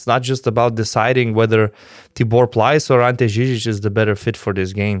rotations. It's not just about deciding whether Tibor Pleiss or Ante Žižić is the better fit for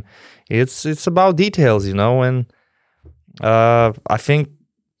this game. It's about details, and I think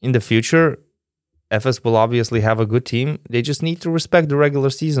in the future, FS will obviously have a good team. They just need to respect the regular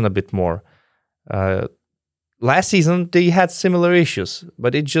season a bit more. Last season, they had similar issues,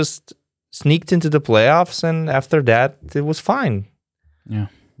 but it just sneaked into the playoffs, and after that, it was fine. Yeah,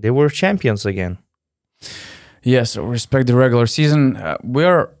 they were champions again. Yes, respect the regular season.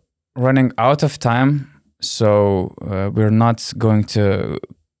 We're running out of time, so we're not going to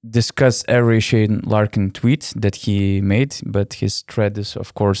discuss every Shane Larkin tweet that he made, but his thread is,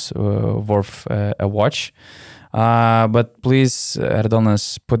 of course, worth a watch. But please,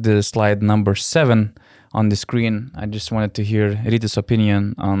 Ardonas, put the slide number 7 on the screen. I just wanted to hear Rita's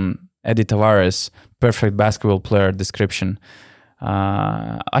opinion on Eddie Tavares, perfect basketball player description.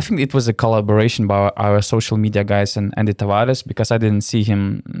 I think it was a collaboration by our social media guys and Eddie Tavares, because I didn't see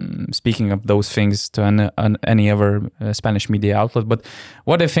him speaking of those things to any other Spanish media outlet. But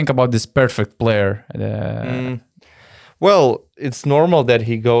what do you think about this perfect player? Well, it's normal that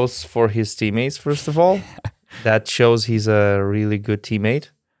he goes for his teammates, first of all. That shows he's a really good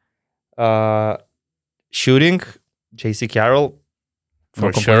teammate. Shooting, JC Carroll,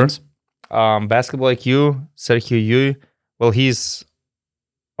 for sure. Basketball IQ, Sergio Yui. Well, he's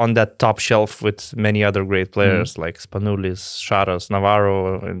on that top shelf with many other great players like Spanulis, Charas,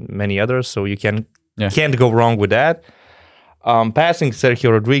 Navarro, and many others. So you can't go wrong with that. Passing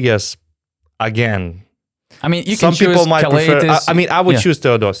Sergio Rodriguez, again. I mean, you some can choose people might prefer. I would choose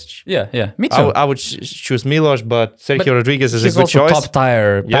Teodosic. Yeah, me too. I would choose Milos, but Sergio Rodriguez is a good choice. He's also top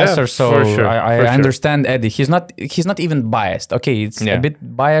tier passer, so for sure, I understand Eddie. He's not even biased. Okay, it's a bit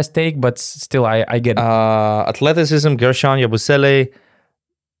biased take, but still, I get it. Athleticism, Gershon Yabusele.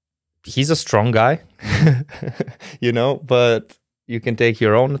 He's a strong guy, but you can take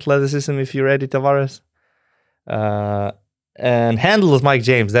your own athleticism if you're Eddie Tavares. And handles Mike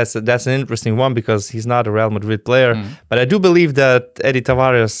James. That's an interesting one because he's not a Real Madrid player. But I do believe that Eddie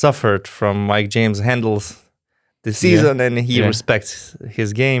Tavares suffered from Mike James' handles this season, and he respects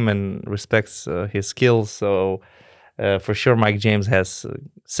his game and respects his skills. So for sure, Mike James has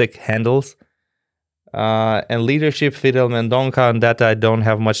sick handles. And leadership, Fidel Mendonca, on that I don't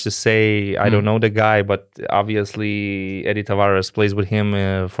have much to say. I don't know the guy, but obviously Eddie Tavares plays with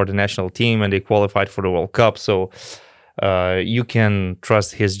him for the national team, and they qualified for the World Cup. So you can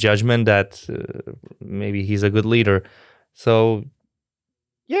trust his judgment that maybe he's a good leader. So,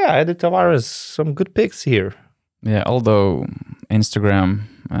 Eddie Tavares, some good picks here. Yeah, although Instagram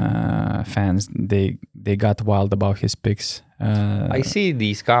fans, they got wild about his picks. I see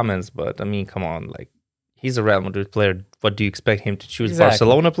these comments, but I mean, come on, like, he's a Real Madrid player. What do you expect him to choose?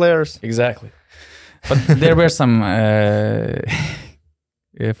 Barcelona players? Exactly. But there were some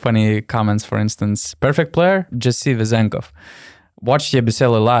funny comments, for instance. Perfect player, just see Vezenkov. Watch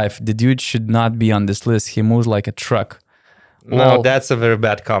Yabusele live. The dude should not be on this list. He moves like a truck. No, that's a very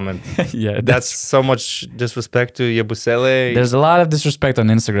bad comment. Yeah, that's so much disrespect to Yabusele. There's a lot of disrespect on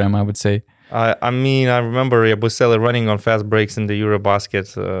Instagram, I would say. I mean, I remember Yabusele running on fast breaks in the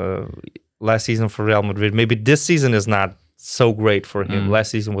Eurobasket last season for Real Madrid. Maybe this season is not so great for him. Last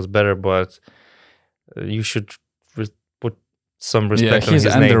season was better, but you should put some respect on his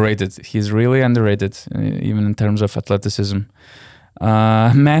name. He's underrated. He's really underrated, even in terms of athleticism.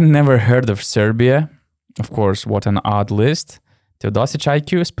 Man never heard of Serbia. Of course, what an odd list. Teodosic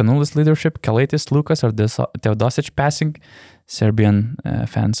IQ, Spanulis leadership, Kalaitis, Lucas, or Teodosic passing. Serbian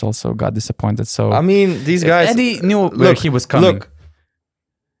fans also got disappointed. So I mean, these guys. Eddie knew where he was coming. Look,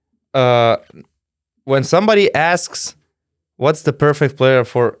 when somebody asks, "What's the perfect player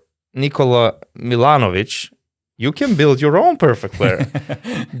for Nikola Milanovic?" you can build your own perfect player.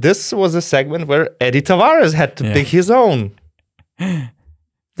 This was a segment where Eddie Tavares had to pick his own.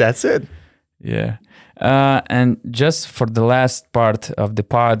 That's it. Yeah. And just for the last part of the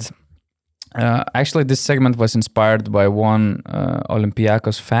pod, actually this segment was inspired by one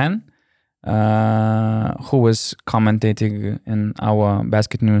Olympiacos fan who was commentating in our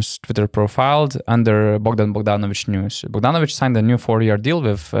Basket News Twitter profile under Bogdan Bogdanovic news. Bogdanovic signed a new 4-year deal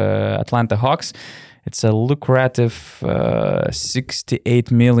with Atlanta Hawks. It's a lucrative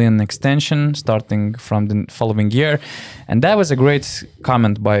 68 million extension starting from the following year. And that was a great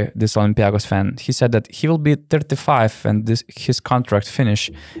comment by this Olympiacos fan. He said that he will be 35 and his contract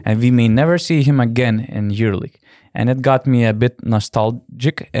finish, and we may never see him again in EuroLeague. And it got me a bit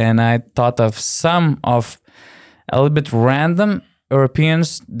nostalgic, and I thought of some of a little bit random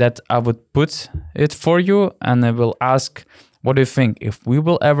Europeans that I would put it for you, and I will ask, what do you think? If we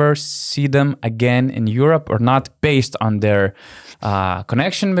will ever see them again in Europe or not, based on their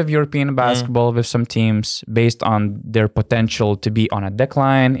connection with European basketball, with some teams, based on their potential to be on a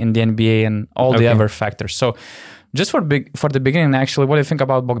decline in the NBA and all the other factors. So just for the beginning, actually, what do you think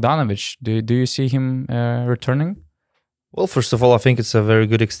about Bogdanovic? Do you see him returning? Well, first of all, I think it's a very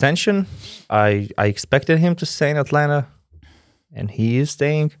good extension. I expected him to stay in Atlanta, and he is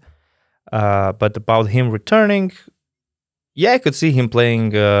staying. But about him returning, I could see him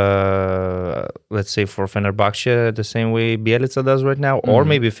playing, let's say, for Fenerbahce the same way Bielica does right now, or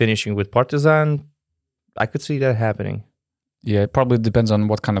maybe finishing with Partizan. I could see that happening. Yeah, it probably depends on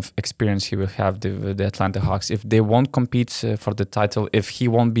what kind of experience he will have with the Atlanta Hawks. If they won't compete for the title, if he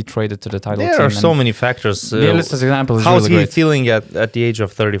won't be traded to the title There team. are so many factors. Yeah, this example is how's really he great. feeling at the age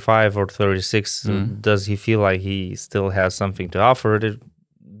of 35 or 36? Does he feel like he still has something to offer?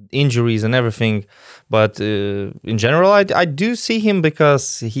 Injuries and everything. But in general, I do see him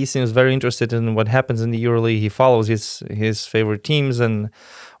because he seems very interested in what happens in the EuroLeague. He follows his favorite teams and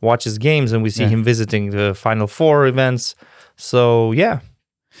watches games, and we see him visiting the Final Four events. So, yeah.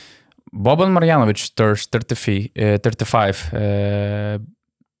 Boban Marjanovic turns 35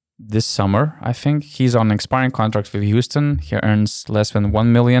 this summer, I think. He's on an expiring contract with Houston. He earns less than $1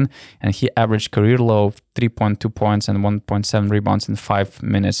 million, and he averaged career low of 3.2 points and 1.7 rebounds in 5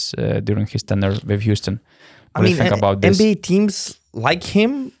 minutes during his tenure with Houston. What do you think about this? NBA teams like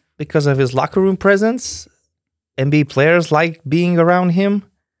him because of his locker room presence. NBA players like being around him.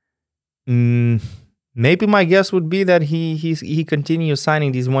 Maybe my guess would be that he continues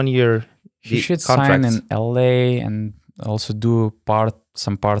signing these 1 year he should contracts. sign in LA and also do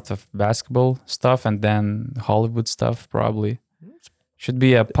some part of basketball stuff and then Hollywood stuff probably. Should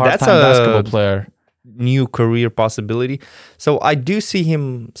be a part-time basketball player. New career possibility. So I do see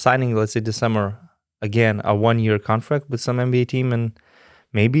him signing, let's say this summer, again, a 1 year contract with some NBA team, and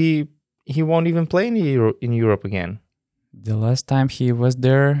maybe he won't even play in Europe again. The last time he was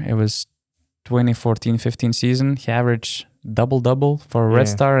there, it was 2014-15 season. He averaged double-double for a Red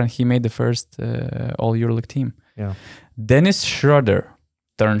Star, and he made the first All EuroLeague team. Yeah. Dennis Schroeder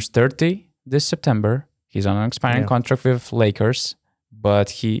turns 30 this September. He's on an expiring contract with Lakers, but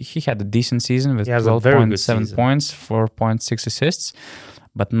he had a decent season with 12.7 points, 4.6 assists.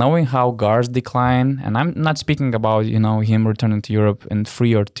 But knowing how guards decline, and I'm not speaking about him returning to Europe in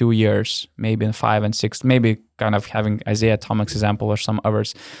 3 or 2 years, maybe in 5 and 6, maybe kind of having Isaiah Thomas example or some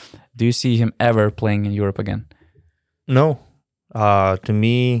others. Do you see him ever playing in Europe again? No. To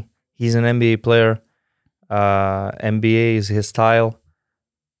me, he's an NBA player. NBA is his style.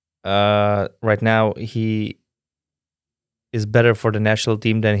 Right now, he is better for the national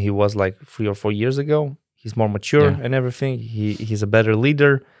team than he was like 3 or 4 years ago. He's more mature and everything. He's a better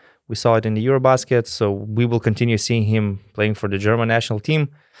leader. We saw it in the Eurobasket, so we will continue seeing him playing for the German national team.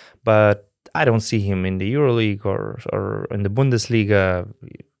 But I don't see him in the EuroLeague or in the Bundesliga.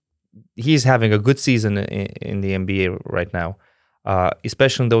 He's having a good season in the NBA right now,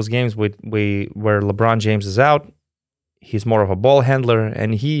 especially in those games where LeBron James is out. He's more of a ball handler,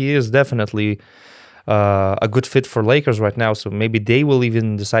 and he is definitely a good fit for Lakers right now. So maybe they will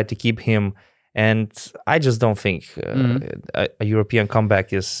even decide to keep him. And I just don't think a European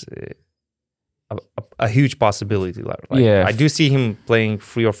comeback is a huge possibility. I do see him playing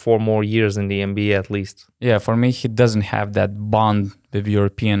 3 or 4 more years in the NBA at least. Yeah, for me, he doesn't have that bond with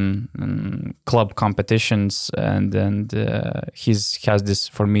European club competitions, and he has this.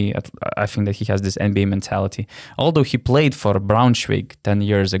 For me, I think that he has this NBA mentality. Although he played for Braunschweig 10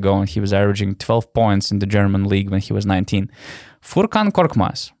 years ago, and he was averaging 12 points in the German league when he was 19. Furkan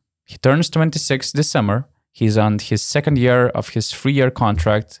Korkmaz. He turns 26 this summer. He's on his second year of his 3-year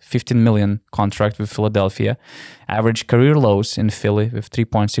contract, $15 million contract with Philadelphia. Average career lows in Philly with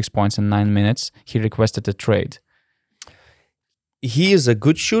 3.6 points in 9 minutes. He requested a trade. He is a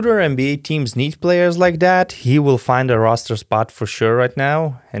good shooter. NBA teams need players like that. He will find a roster spot for sure right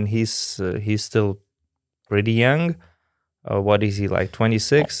now, and he's still pretty young. What is he, like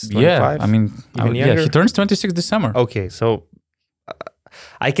 26, 25? Yeah, I mean, he turns 26 this summer. Okay, so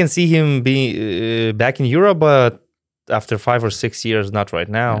I can see him being back in Europe, but after 5 or 6 years, not right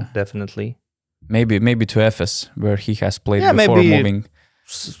now, definitely. Maybe to Efes, where he has played before moving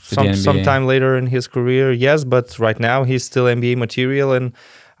to the NBA. Sometime later in his career, yes, but right now he's still NBA material, and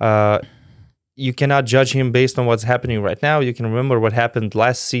you cannot judge him based on what's happening right now. You can remember what happened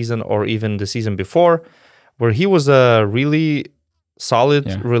last season or even the season before, where he was a really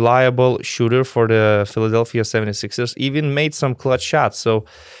solid, reliable shooter for the Philadelphia 76ers, even made some clutch shots. So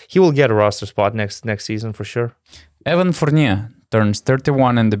he will get a roster spot next season for sure. Evan Fournier turns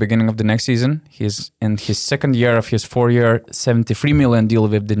 31 in the beginning of the next season. He's in his second year of his 4-year, $73 million deal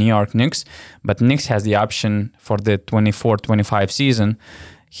with the New York Knicks, but Knicks has the option for the 24-25 season.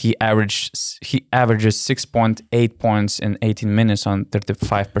 He averages 6.8 points in 18 minutes on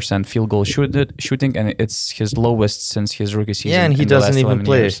 35% field goal shooting, and it's his lowest since his rookie season. Yeah, and he doesn't even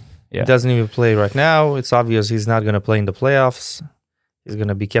play. Yeah. He doesn't even play right now. It's obvious he's not going to play in the playoffs. He's going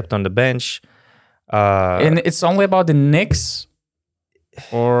to be kept on the bench. And it's only about the Knicks,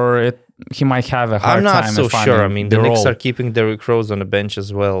 or he might have a hard time. I'm not so sure. I mean, the Knicks are keeping Derrick Rose on the bench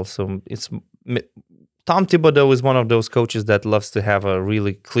as well, so it's. Tom Thibodeau is one of those coaches that loves to have a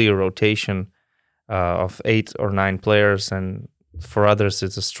really clear rotation. of 8 or 9 players, and for others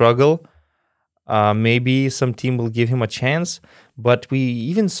it's a struggle. Maybe some team will give him a chance, but we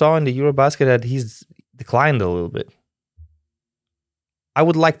even saw in the Eurobasket that he's declined a little bit. I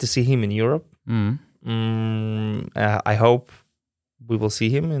would like to see him in Europe. I hope we will see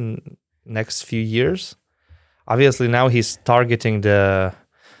him in next few years. Obviously, now he's targeting the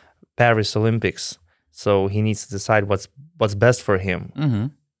Paris Olympics, so he needs to decide what's best for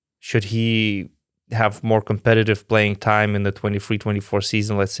him. Should he have more competitive playing time in the 23-24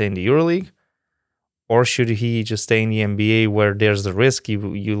 season, let's say in the EuroLeague? Or should he just stay in the NBA where there's the risk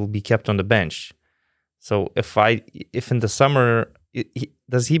you'll be kept on the bench? So if in the summer,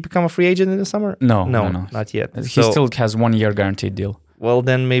 does he become a free agent in the summer? No, not yet. He still has 1 year guaranteed deal. Well,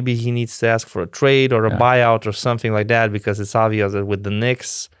 then maybe he needs to ask for a trade or a buyout or something like that, because it's obvious that with the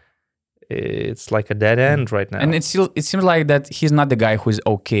Knicks, it's like a dead end right now. And it seems like that he's not the guy who is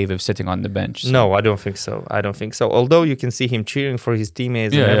okay with sitting on the bench. So. No, I don't think so. Although you can see him cheering for his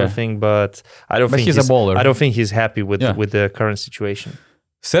teammates and everything, but I don't think he's a baller. I don't think he's happy with the current situation.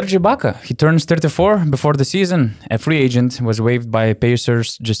 Serge Ibaka, he turns 34 before the season. A free agent, was waived by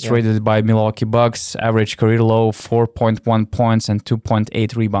Pacers, just traded by Milwaukee Bucks. Average career low 4.1 points and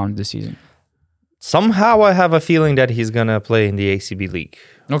 2.8 rebounds this season. Somehow I have a feeling that he's gonna play in the ACB league.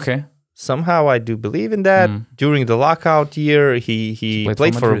 Okay. Somehow I do believe in that. During the lockout year, he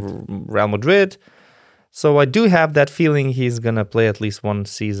played for Real Madrid. So I do have that feeling he's gonna play at least one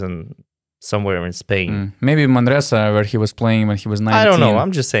season somewhere in Spain. Maybe Manresa, where he was playing when he was 19. I don't know.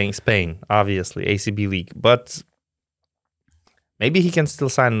 I'm just saying Spain, obviously, ACB league. But maybe he can still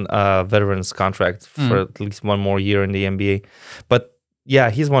sign a veteran's contract for at least one more year in the NBA. But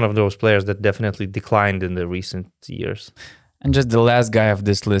yeah, he's one of those players that definitely declined in the recent years. And just the last guy of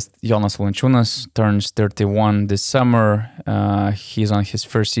this list, Jonas Valanciunas, turns 31 this summer. He's on his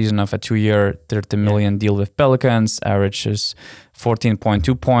first season of a 2-year, $30 million deal with Pelicans, averages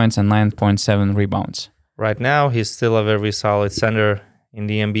 14.2 points and 9.7 rebounds. Right now, he's still a very solid center in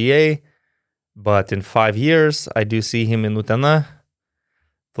the NBA, but in 5 years, I do see him in Utena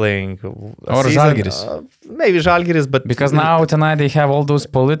playing or Žalgiris. Maybe Žalgiris, but because now tonight they have all those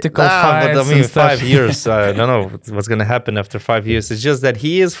political fights. But I mean, and stuff. 5 years. I don't know what's going to happen after 5 years. It's just that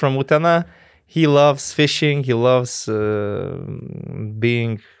he is from Utena. He loves fishing. He loves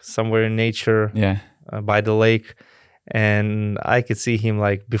being somewhere in nature, by the lake, and I could see him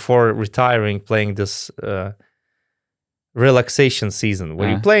like before retiring playing this relaxation season where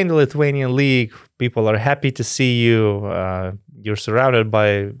you play in the Lithuanian league. People are happy to see you. You're surrounded by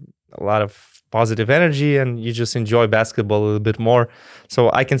a lot of positive energy and you just enjoy basketball a little bit more.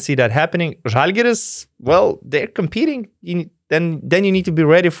 So I can see that happening. Žalgiris, well, they're competing. Then you need to be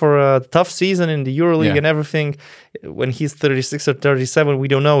ready for a tough season in the EuroLeague and everything. When he's 36 or 37, we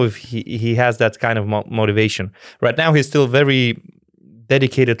don't know if he has that kind of motivation. Right now, he's still very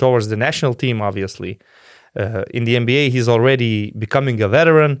dedicated towards the national team, obviously. In the NBA, he's already becoming a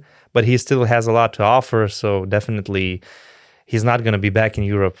veteran, but he still has a lot to offer. So definitely, he's not going to be back in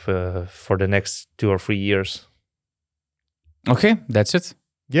Europe for the next 2 or 3 years. Okay, that's it.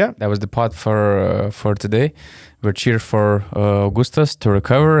 Yeah, that was the pod for today. We're cheer for Augustas to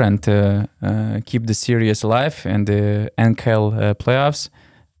recover and to keep the series alive in the NKL playoffs.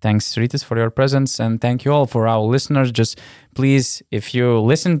 Thanks, Rytis, for your presence, and thank you all for our listeners. Just please, if you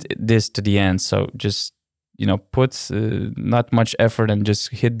listened this to the end, so just put not much effort and just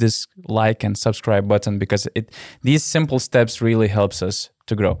hit this like and subscribe button, because these simple steps really helps us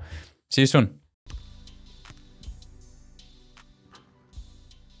to grow. See you soon.